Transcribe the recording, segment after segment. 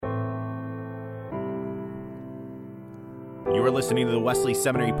You are listening to the Wesley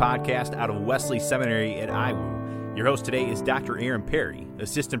Seminary podcast out of Wesley Seminary at IWU. Your host today is Dr. Aaron Perry,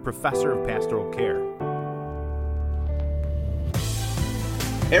 Assistant Professor of Pastoral Care.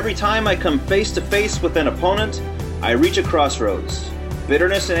 Every time I come face to face with an opponent, I reach a crossroads.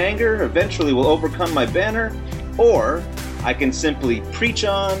 Bitterness and anger eventually will overcome my banner, or I can simply preach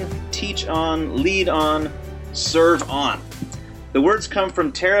on, teach on, lead on, serve on. The words come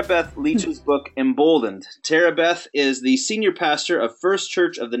from Tara Beth Leach's book, Emboldened. Tara Beth is the senior pastor of First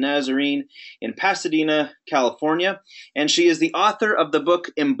Church of the Nazarene in Pasadena, California, and she is the author of the book,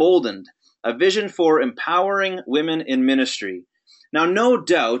 Emboldened, A Vision for Empowering Women in Ministry. Now, no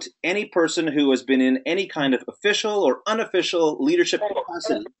doubt, any person who has been in any kind of official or unofficial leadership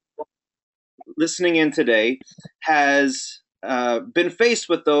capacity listening in today has been faced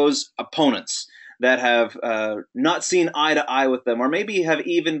with those opponents that have not seen eye to eye with them, or maybe have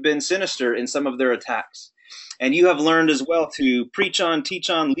even been sinister in some of their attacks. And you have learned as well to preach on, teach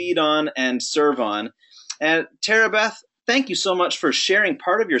on, lead on, and serve on. And Tara Beth, thank you so much for sharing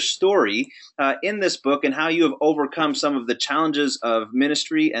part of your story in this book and how you have overcome some of the challenges of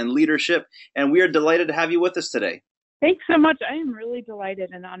ministry and leadership. And we are delighted to have you with us today. Thanks so much. I am really delighted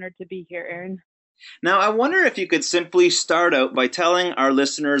and honored to be here, Aaron. Now, I wonder if you could simply start out by telling our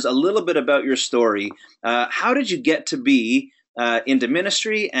listeners a little bit about your story. How did you get to be into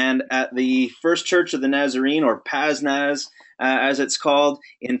ministry and at the First Church of the Nazarene, or PASNAZ, as it's called,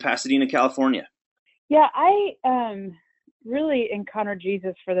 in Pasadena, California? Yeah, I really encountered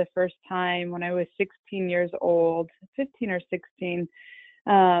Jesus for the first time when I was 16 years old, 15 or 16.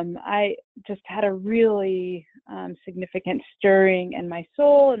 I just had a really significant stirring in my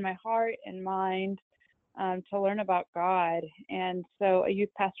soul and my heart and mind to learn about God. And so a youth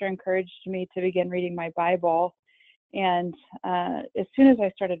pastor encouraged me to begin reading my Bible. And as soon as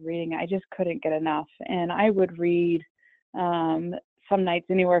I started reading, I just couldn't get enough. And I would read some nights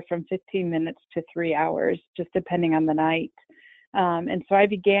anywhere from 15 minutes to 3 hours, just depending on the night. And so I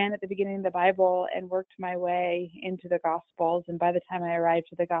began at the beginning of the Bible and worked my way into the Gospels. And by the time I arrived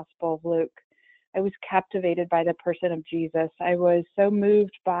to the Gospel of Luke, I was captivated by the person of Jesus. I was so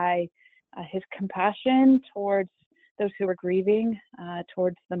moved by his compassion towards those who were grieving,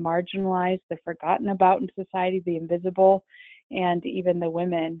 towards the marginalized, the forgotten about in society, the invisible, and even the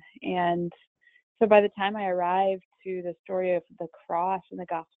women. And so by the time I arrived to the story of the cross in the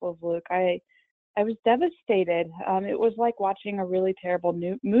Gospel of Luke, I was devastated. It was like watching a really terrible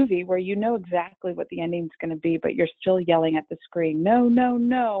movie where you know exactly what the ending's going to be, but you're still yelling at the screen, no, no,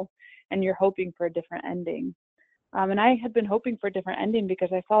 no, and you're hoping for a different ending. And I had been hoping for a different ending because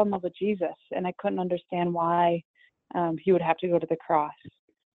I fell in love with Jesus, and I couldn't understand why he would have to go to the cross.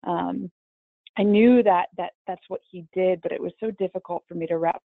 I knew that that's what he did, but it was so difficult for me to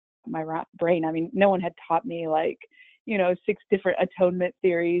wrap my brain. I mean, no one had taught me 6 different atonement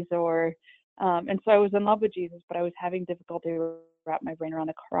theories and so I was in love with Jesus, but I was having difficulty to wrap my brain around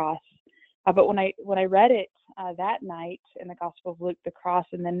the cross. But when I read it that night in the Gospel of Luke, the cross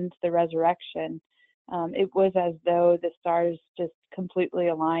and then into the resurrection, it was as though the stars just completely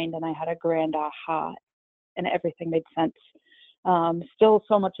aligned and I had a grand aha and everything made sense. Still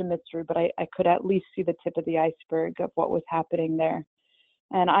so much a mystery, but I could at least see the tip of the iceberg of what was happening there.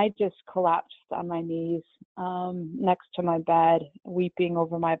 And I just collapsed on my knees next to my bed, weeping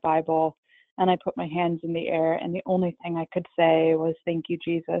over my Bible. And I put my hands in the air, and the only thing I could say was, "Thank you,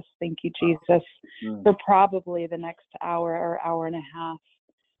 Jesus. Thank you, Jesus," for probably the next hour or hour and a half.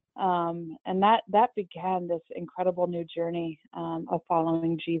 And that began this incredible new journey of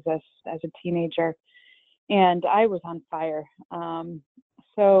following Jesus as a teenager. And I was on fire,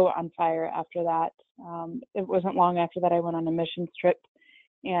 so on fire after that. It wasn't long after that I went on a mission trip.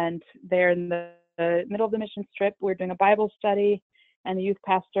 And there in the middle of the mission trip, we were doing a Bible study. And the youth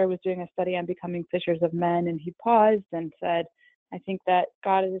pastor was doing a study on becoming fishers of men, and he paused and said, "I think that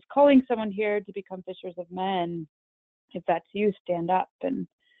God is calling someone here to become fishers of men. If that's you, stand up." And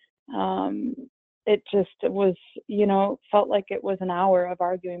it just was, felt like it was an hour of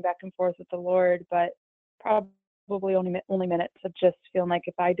arguing back and forth with the Lord, but probably only minutes of just feeling like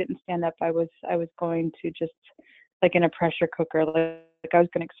if I didn't stand up, I was going to just, like in a pressure cooker, like I was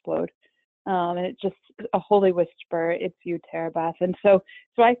going to explode. And it's just a holy whisper, "It's you, Tara Beth." And so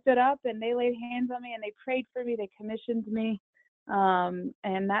I stood up and they laid hands on me and they prayed for me. They commissioned me. And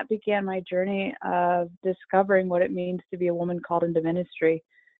that began my journey of discovering what it means to be a woman called into ministry.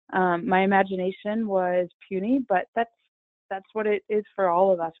 My imagination was puny, but that's what it is for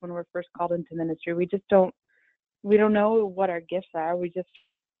all of us when we're first called into ministry. We don't know what our gifts are. We just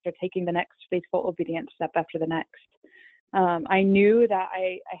are taking the next faithful, obedient step after the next. I knew that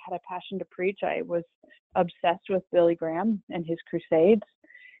I had a passion to preach. I was obsessed with Billy Graham and his crusades.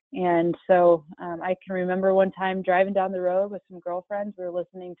 And so I can remember one time driving down the road with some girlfriends. We were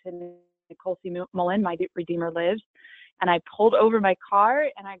listening to Nicole C. Mullen, My Redeemer Lives. And I pulled over my car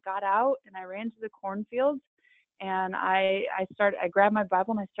and I got out and I ran to the cornfields. And I grabbed my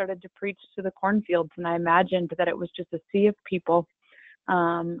Bible and I started to preach to the cornfields. And I imagined that it was just a sea of people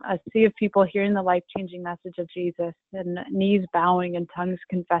hearing the life-changing message of Jesus, and knees bowing and tongues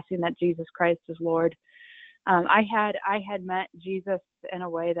confessing that Jesus Christ is Lord. I had met Jesus in a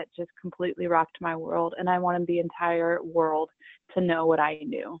way that just completely rocked my world, and I wanted the entire world to know what I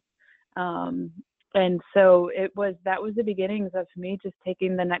knew. And so that was the beginnings of me just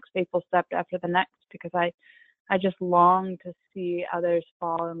taking the next faithful step after the next, because I just long to see others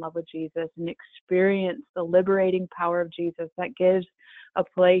fall in love with Jesus and experience the liberating power of Jesus that gives a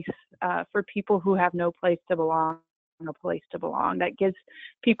place for people who have no place to belong, a place to belong, that gives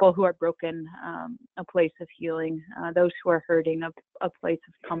people who are broken a place of healing, those who are hurting a place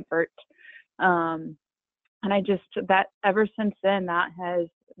of comfort. And that ever since then, that has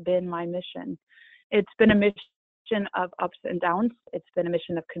been my mission. It's been a mission of ups and downs. It's been a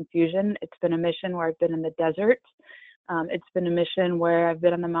mission of confusion. It's been a mission where I've been in the desert. It's been a mission where I've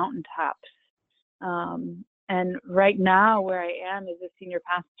been on the mountaintops. And right now, where I am is a senior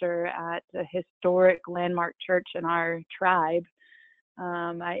pastor at a historic landmark church in our tribe.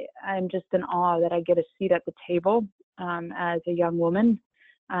 I'm just in awe that I get a seat at the table as a young woman.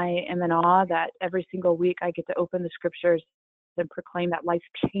 I am in awe that every single week I get to open the scriptures and proclaim that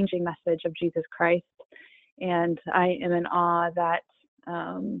life-changing message of Jesus Christ. And I am in awe that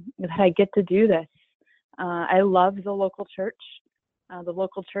I get to do this. I love the local church. The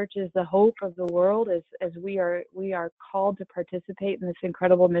local church is the hope of the world as we are called to participate in this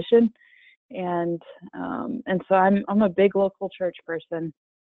incredible mission. And so I'm a big local church person.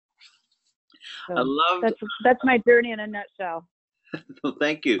 So that's my journey in a nutshell. Well,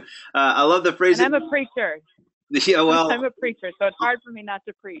 thank you. I love the phrase. And I'm a preacher. Yeah, well, I'm a preacher, so it's hard for me not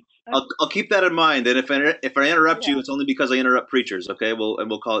to preach. I'll keep that in mind. And if I interrupt you, it's only because I interrupt preachers. Okay,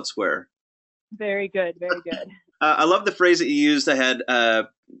 we'll call it square. Very good, very good. I love the phrase that you used. I had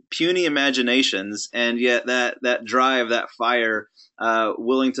puny imaginations, and yet that drive, that fire,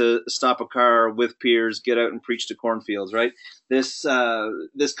 willing to stop a car with peers, get out and preach to cornfields. Right. This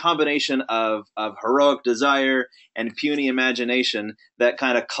combination of heroic desire and puny imagination that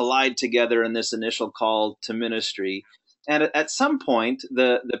kind of collide together in this initial call to ministry. And at some point,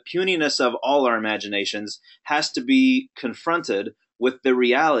 the puniness of all our imaginations has to be confronted with the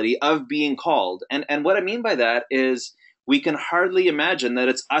reality of being called. And what I mean by that is we can hardly imagine that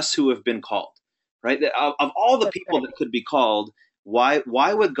it's us who have been called, right? Of all the people that could be called, why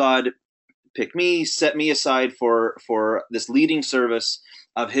would God pick me, set me aside for this leading service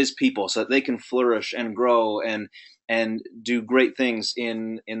of his people so that they can flourish and grow and do great things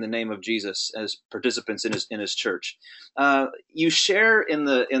in the name of Jesus as participants in his church. You share in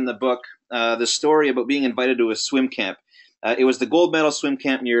the book the story about being invited to a swim camp. It was the gold medal swim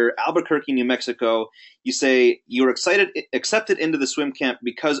camp near Albuquerque, New Mexico. You say you were accepted into the swim camp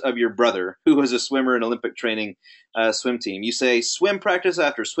because of your brother, who was a swimmer in Olympic training swim team. You say swim practice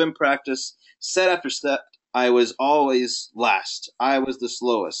after swim practice, set after set, I was always last. I was the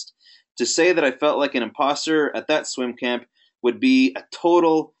slowest. To say that I felt like an imposter at that swim camp would be a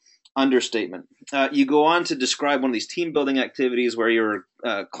total understatement. You go on to describe one of these team building activities where you're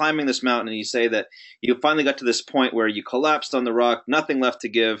climbing this mountain, and you say that you finally got to this point where you collapsed on the rock, nothing left to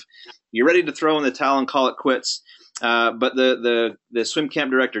give. You're ready to throw in the towel and call it quits. But the swim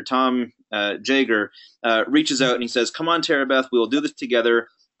camp director, Tom Jager, reaches out and he says, "Come on, Tara Beth, we will do this together.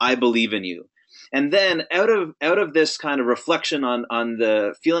 I believe in you." And then out of this kind of reflection on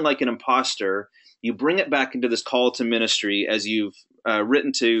the feeling like an imposter, you bring it back into this call to ministry as you've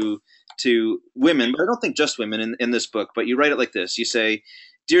written to women, but I don't think just women in this book, but you write it like this. You say,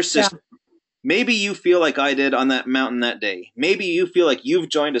 "Dear sister, maybe you feel like I did on that mountain that day. Maybe you feel like you've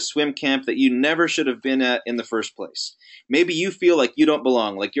joined a swim camp that you never should have been at in the first place. Maybe you feel like you don't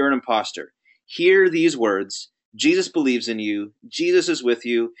belong, like you're an imposter. Hear these words. Jesus believes in you, Jesus is with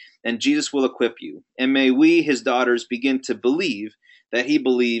you, and Jesus will equip you. And may we, his daughters, begin to believe that he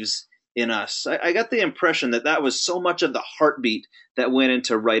believes in us." I got the impression that was so much of the heartbeat that went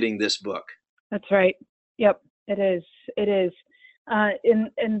into writing this book. That's right. Yep, it is. It is.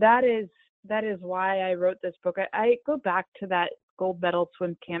 And that is why I wrote this book. I go back to that gold medal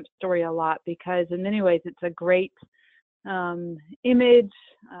swim camp story a lot because in many ways it's a great image,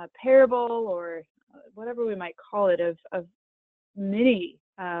 parable, or whatever we might call it, of many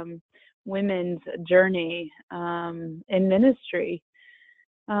women's journey in ministry.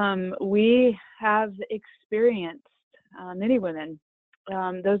 We have experienced, many women,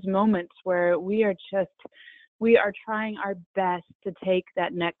 those moments where we are trying our best to take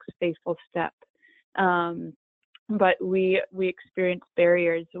that next faithful step. But we experience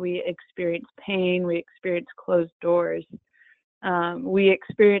barriers, we experience pain, we experience closed doors. We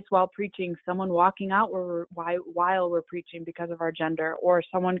experience while preaching someone walking out while we're preaching because of our gender, or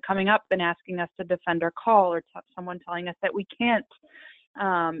someone coming up and asking us to defend our call, or someone telling us that we can't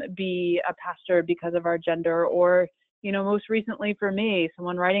be a pastor because of our gender, or, most recently for me,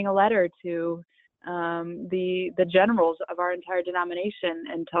 someone writing a letter to the generals of our entire denomination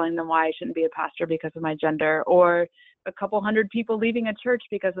and telling them why I shouldn't be a pastor because of my gender, or a couple hundred people leaving a church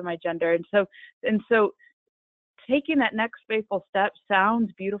because of my gender. And so taking that next faithful step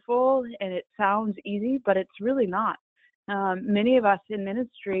sounds beautiful and it sounds easy, but it's really not. Many of us in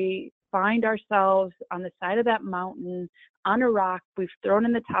ministry find ourselves on the side of that mountain on a rock. We've thrown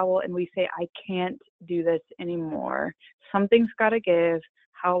in the towel and we say, I can't do this anymore. Something's got to give.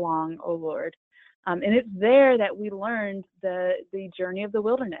 How long, oh Lord? And it's there that we learned the journey of the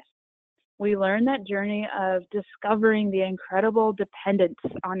wilderness. We learn that journey of discovering the incredible dependence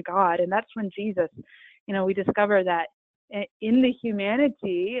on God. And that's when Jesus, we discover that in the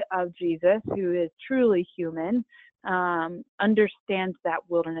humanity of Jesus, who is truly human, understands that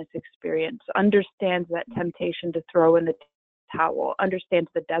wilderness experience, understands that temptation to throw in the towel, understands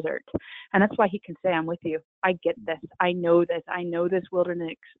the desert. And that's why he can say, I'm with you. I get this. I know this. I know this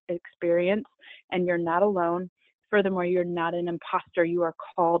wilderness experience, and you're not alone. Furthermore, you're not an imposter. You are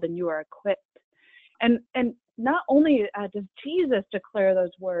called and you are equipped. And not only does Jesus declare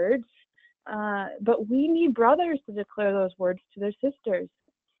those words, but we need brothers to declare those words to their sisters.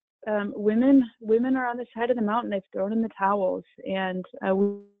 Women are on the side of the mountain. They've thrown in the towels, and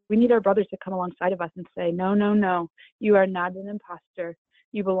we need our brothers to come alongside of us and say, no, you are not an imposter.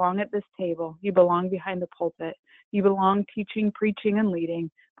 You belong at this table. You belong behind the pulpit. You belong teaching, preaching, and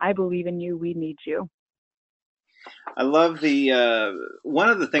leading. I believe in you. We need you. I love one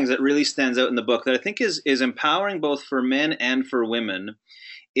of the things that really stands out in the book that I think is empowering both for men and for women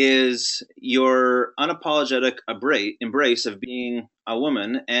is your unapologetic embrace of being a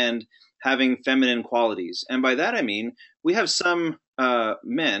woman and having feminine qualities. And by that I mean, we have some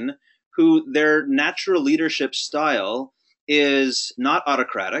men who their natural leadership style is not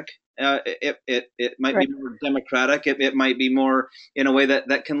autocratic. It might Right. be more democratic. It might be more in a way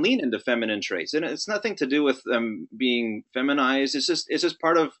that can lean into feminine traits, and it's nothing to do with them being feminized. It's just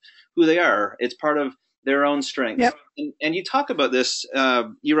part of who they are. It's part of their own strengths. Yep. And you talk about this.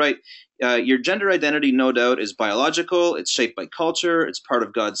 You write, your gender identity, no doubt, is biological. It's shaped by culture. It's part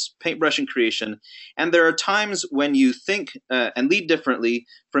of God's paintbrush and creation. And there are times when you think and lead differently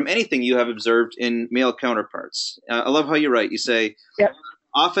from anything you have observed in male counterparts. I love how you write. You say, Yep.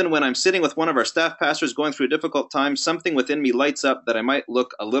 Often when I'm sitting with one of our staff pastors going through a difficult time, something within me lights up that I might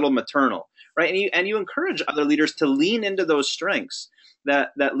look a little maternal, right? And you encourage other leaders to lean into those strengths.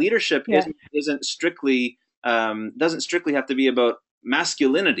 That leadership Yes. isn't strictly doesn't strictly have to be about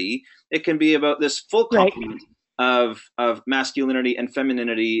masculinity. It can be about this full complement of masculinity and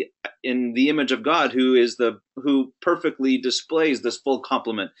femininity in the image of God, who perfectly displays this full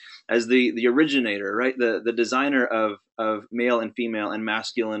complement as the originator, right? The designer of male and female and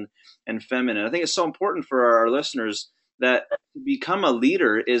masculine and feminine. I think it's so important for our listeners that to become a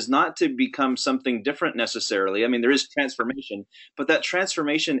leader is not to become something different necessarily. I mean, there is transformation, but that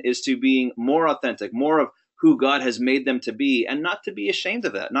transformation is to being more authentic, more of who God has made them to be, and not to be ashamed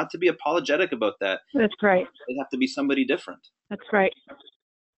of that, not to be apologetic about that. That's right. They have to be somebody different. That's right.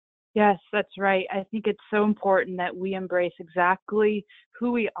 Yes, that's right. I think it's so important that we embrace exactly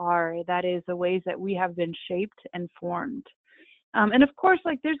who we are. That is the ways that we have been shaped and formed. And of course,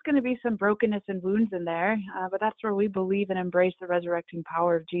 there's going to be some brokenness and wounds in there, but that's where we believe and embrace the resurrecting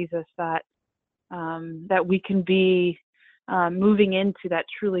power of Jesus, that we can be moving into that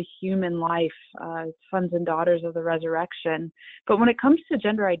truly human life, sons and daughters of the resurrection. But when it comes to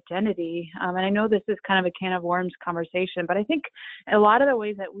gender identity, and I know this is kind of a can of worms conversation, but I think a lot of the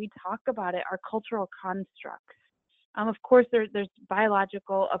ways that we talk about it are cultural constructs. Of course, there's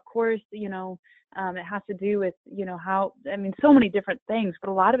biological. Of course, it has to do with, so many different things, but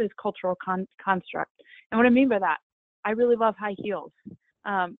a lot of it is cultural construct. And what I mean by that, I really love high heels,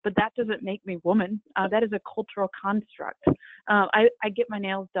 but that doesn't make me woman. That is a cultural construct. I get my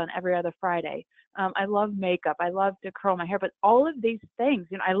nails done every other Friday. I love makeup. I love to curl my hair, but all of these things,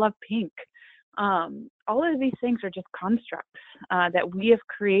 I love pink. All of these things are just constructs that we have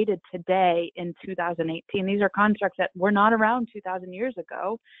created today in 2018. These are constructs that were not around 2,000 years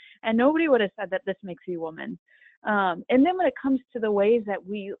ago, and nobody would have said that this makes you woman. And then when it comes to the ways that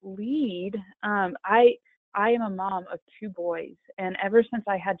we lead, I am a mom of 2 boys, and ever since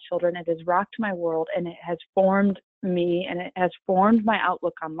I had children, it has rocked my world, and it has formed me, and it has formed my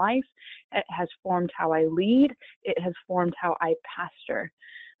outlook on life. It has formed how I lead. It has formed how I pastor.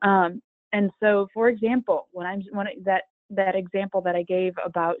 And so, for example, that example that I gave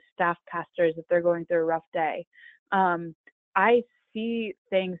about staff pastors, if they're going through a rough day, I see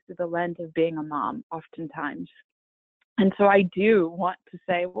things through the lens of being a mom oftentimes. And so I do want to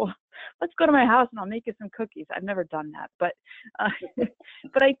say, well, let's go to my house and I'll make you some cookies. I've never done that, but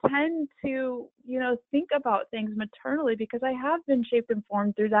I tend to, think about things maternally because I have been shaped and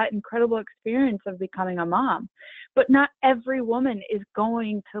formed through that incredible experience of becoming a mom. But not every woman is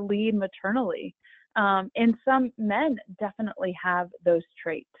going to lead maternally. And some men definitely have those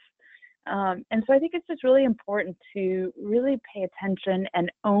traits. And so I think it's just really important to really pay attention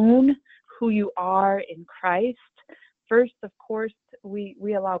and own who you are in Christ. First, of course, we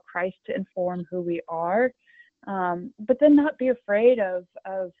allow Christ to inform who we are, but then not be afraid of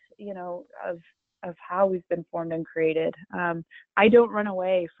how we've been formed and created. I don't run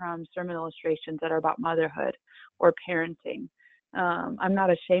away from sermon illustrations that are about motherhood or parenting. I'm not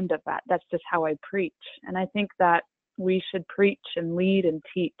ashamed of that. That's just how I preach. And I think that we should preach and lead and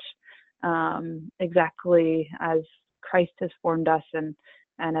teach exactly as Christ has formed us and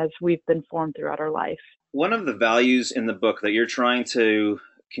as we've been formed throughout our life. One of the values in the book that you're trying to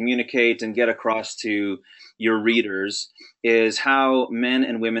communicate and get across to your readers is how men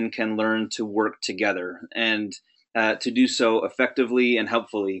and women can learn to work together and to do so effectively and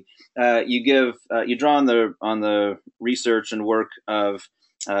helpfully. You draw on the research and work of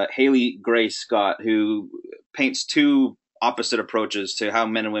Haley Grace Scott, who paints 2 opposite approaches to how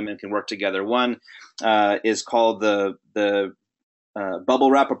men and women can work together. One is called the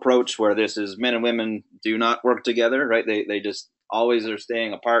bubble wrap approach, where this is men and women do not work together, right? They just always are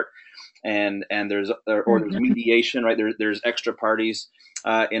staying apart, and there's mediation, right? There's extra parties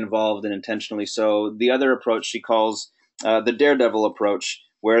involved and intentionally so. The other approach she calls the daredevil approach,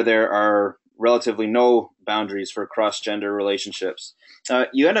 where there are relatively no boundaries for cross-gender relationships.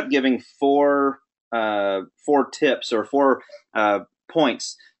 You end up giving 4 tips or 4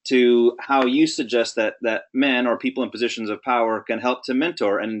 points to how you suggest that men or people in positions of power can help to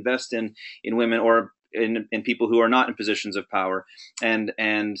mentor and invest in women or in people who are not in positions of power and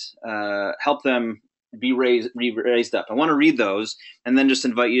help them be raised up. I want to read those and then just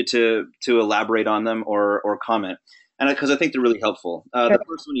invite you to elaborate on them or comment. And because I think they're really helpful. The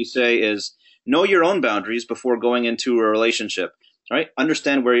first one you say is, know your own boundaries before going into a relationship, right?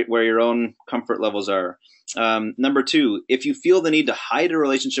 Understand where your own comfort levels are. Number 2, if you feel the need to hide a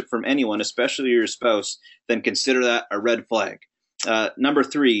relationship from anyone, especially your spouse, then consider that a red flag. Number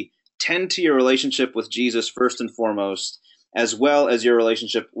 3, tend to your relationship with Jesus first and foremost, as well as your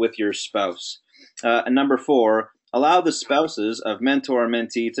relationship with your spouse. And number 4, allow the spouses of mentor and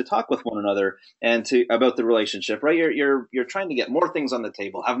mentee to talk with one another and about the relationship, right? You're trying to get more things on the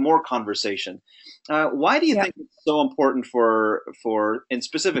table, have more conversation. Why do you think it's so important for, and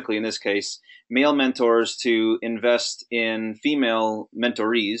specifically in this case, male mentors to invest in female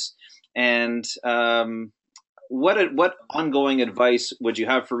mentorees? And what ongoing advice would you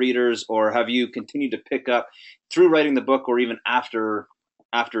have for readers, or have you continued to pick up through writing the book or even after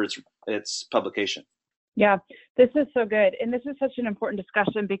its publication? Yeah, this is so good. And this is such an important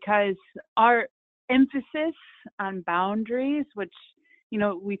discussion because our emphasis on boundaries, which,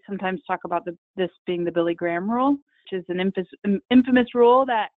 we sometimes talk about this being the Billy Graham rule, which is an infamous rule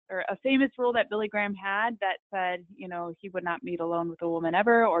or a famous rule that Billy Graham had that said, he would not meet alone with a woman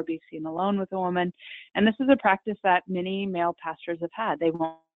ever or be seen alone with a woman. And this is a practice that many male pastors have had. They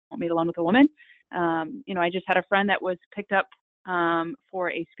won't meet alone with a woman. I just had a friend that was picked up for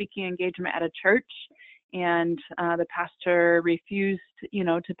a speaking engagement at a church. And the pastor refused,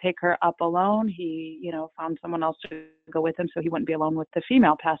 to pick her up alone. He, found someone else to go with him so he wouldn't be alone with the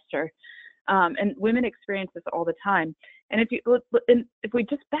female pastor. And women experience this all the time. And if we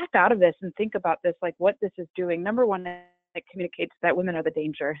just back out of this and think about this, like what this is doing, number one, it communicates that women are the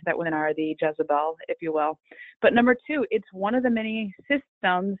danger, that women are the Jezebel, if you will. But number 2, it's one of the many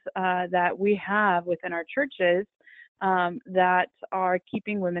systems that we have within our churches that are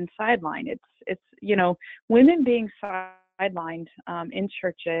keeping women sidelined. It's women being sidelined in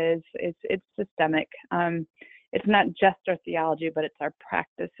churches. It's systemic. It's not just our theology, but it's our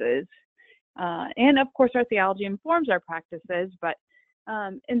practices. And of course, our theology informs our practices. But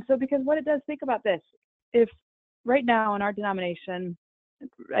And so, because what it does, think about this. If right now in our denomination,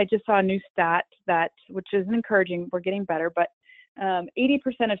 I just saw a new stat which is encouraging, we're getting better, but 80%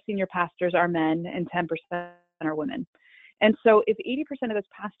 of senior pastors are men and 10% are women. And so if 80% of those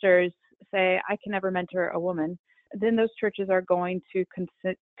pastors say, I can never mentor a woman, then those churches are going to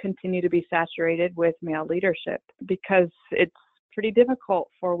continue to be saturated with male leadership, because it's pretty difficult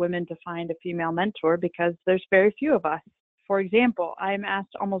for women to find a female mentor because there's very few of us. For example, I'm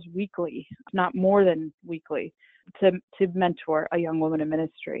asked almost weekly, not more than weekly, to mentor a young woman in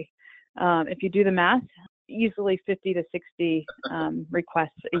ministry. If you do the math, easily 50 to 60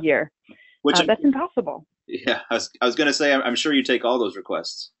 requests a year. That's impossible. Yeah, I was going to say, I'm sure you take all those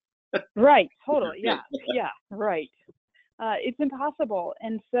requests. Right, totally. Yeah, right. It's impossible.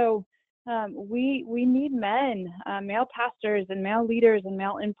 And so we need men, male pastors and male leaders and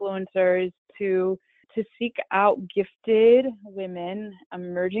male influencers to seek out gifted women,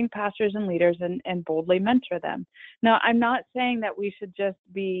 emerging pastors and leaders, and boldly mentor them. Now, I'm not saying that we should just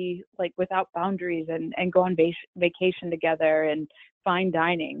be like without boundaries and go on vacation together and fine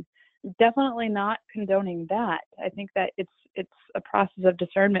dining. Definitely not condoning that. I think that it's a process of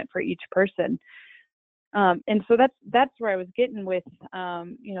discernment for each person. And so that's where I was getting with,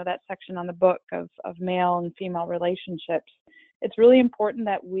 that section on the book of male and female relationships. It's really important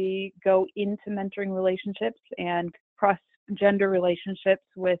that we go into mentoring relationships and cross-gender relationships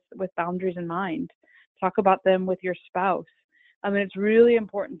with boundaries in mind. Talk about them with your spouse. I mean, it's really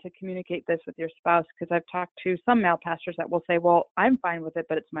important to communicate this with your spouse, because I've talked to some male pastors that will say, well, I'm fine with it,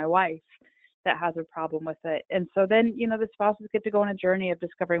 but it's my wife that has a problem with it. And so then, the spouses get to go on a journey of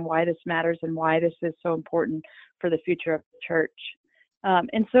discovering why this matters and why this is so important for the future of the church.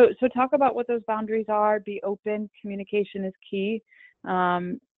 And so talk about what those boundaries are, be open, communication is key.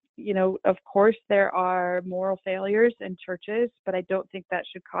 Of course, there are moral failures in churches, but I don't think that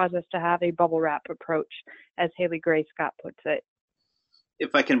should cause us to have a bubble wrap approach, as Haley Gray Scott puts it.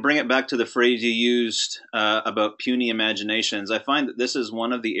 If I can bring it back to the phrase you used about puny imaginations, I find that this is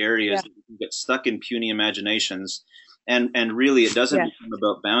one of the areas that you can get stuck in puny imaginations. And really, it doesn't become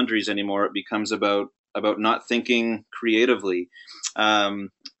about boundaries anymore. It becomes about not thinking creatively.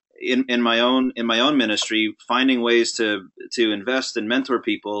 In my own ministry, finding ways to invest and mentor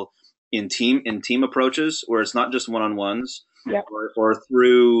people in team approaches where it's not just one-on-ones, or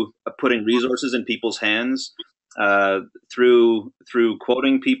through putting resources in people's hands, through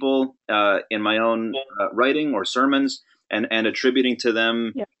quoting people in my own writing or sermons, and attributing to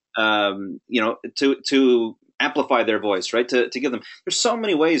them, to amplify their voice, right? To give them. There's so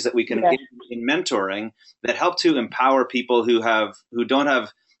many ways that we can in mentoring that help to empower people who don't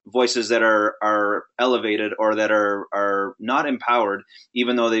have voices that are elevated, or that are not empowered,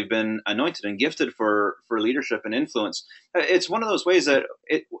 even though they've been anointed and gifted for leadership and influence. It's one of those ways that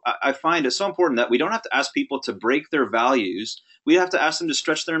I find it's so important that we don't have to ask people to break their values. We have to ask them to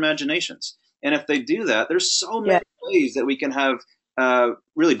stretch their imaginations. And if they do that, there's so many ways that we can have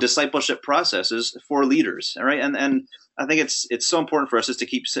really discipleship processes for leaders. All right. And I think it's so important for us just to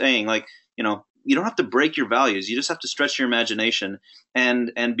keep saying, like, you don't have to break your values. You just have to stretch your imagination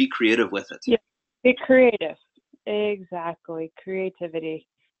and be creative with it. Yeah, be creative. Exactly. Creativity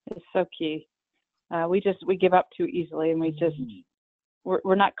is so key. We give up too easily, and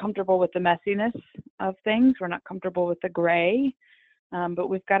we're not comfortable with the messiness of things. We're not comfortable with the gray, but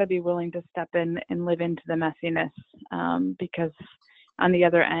we've got to be willing to step in and live into the messiness, because on the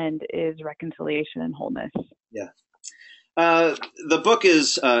other end is reconciliation and wholeness. Yeah. The book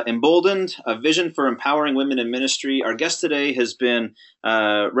is Emboldened, A Vision for Empowering Women in Ministry. Our guest today has been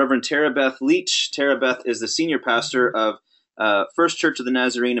Reverend Tara Beth Leach. Tara Beth is the senior pastor of First Church of the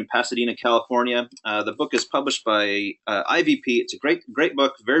Nazarene in Pasadena, California. The book is published by IVP. It's a great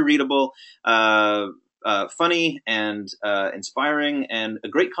book, very readable, funny and inspiring, and a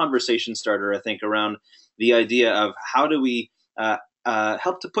great conversation starter, I think, around the idea of how do we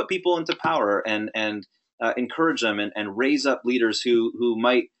help to put people into power and encourage them and raise up leaders who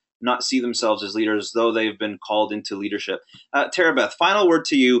might not see themselves as leaders, though they've been called into leadership. Tara Beth, final word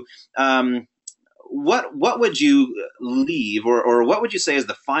to you. What would you leave, or what would you say is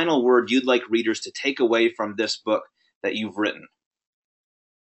the final word you'd like readers to take away from this book that you've written?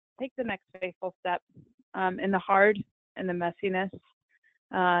 Take the next faithful step in the hard and the messiness.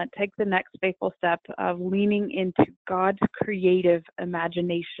 Take the next faithful step of leaning into God's creative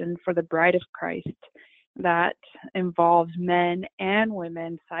imagination for the bride of Christ that involves men and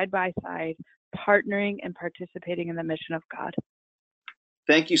women side by side, partnering and participating in the mission of God.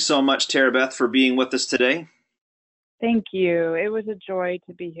 Thank you so much, Tara Beth, for being with us today. Thank you. It was a joy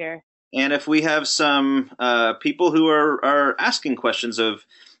to be here. And if we have some people who are asking questions of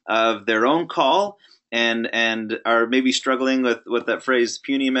their own call and are maybe struggling with that phrase,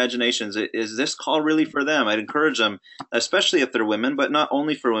 puny imaginations, is this call really for them? I'd encourage them, especially if they're women, but not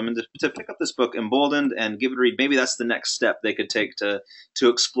only for women, to pick up this book, Emboldened, and give it a read. Maybe that's the next step they could take to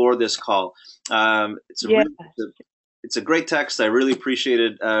explore this call. It's a great text. I really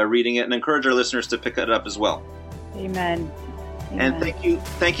appreciated reading it, and encourage our listeners to pick it up as well. Amen. And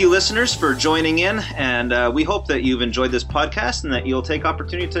thank you, listeners, for joining in. And we hope that you've enjoyed this podcast and that you'll take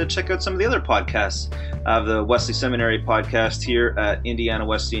opportunity to check out some of the other podcasts of the Wesley Seminary podcast here at Indiana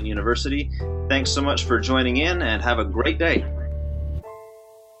Wesleyan University. Thanks so much for joining in, and have a great day.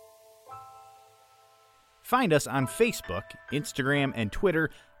 Find us on Facebook, Instagram, and Twitter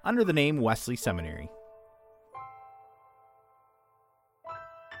under the name Wesley Seminary.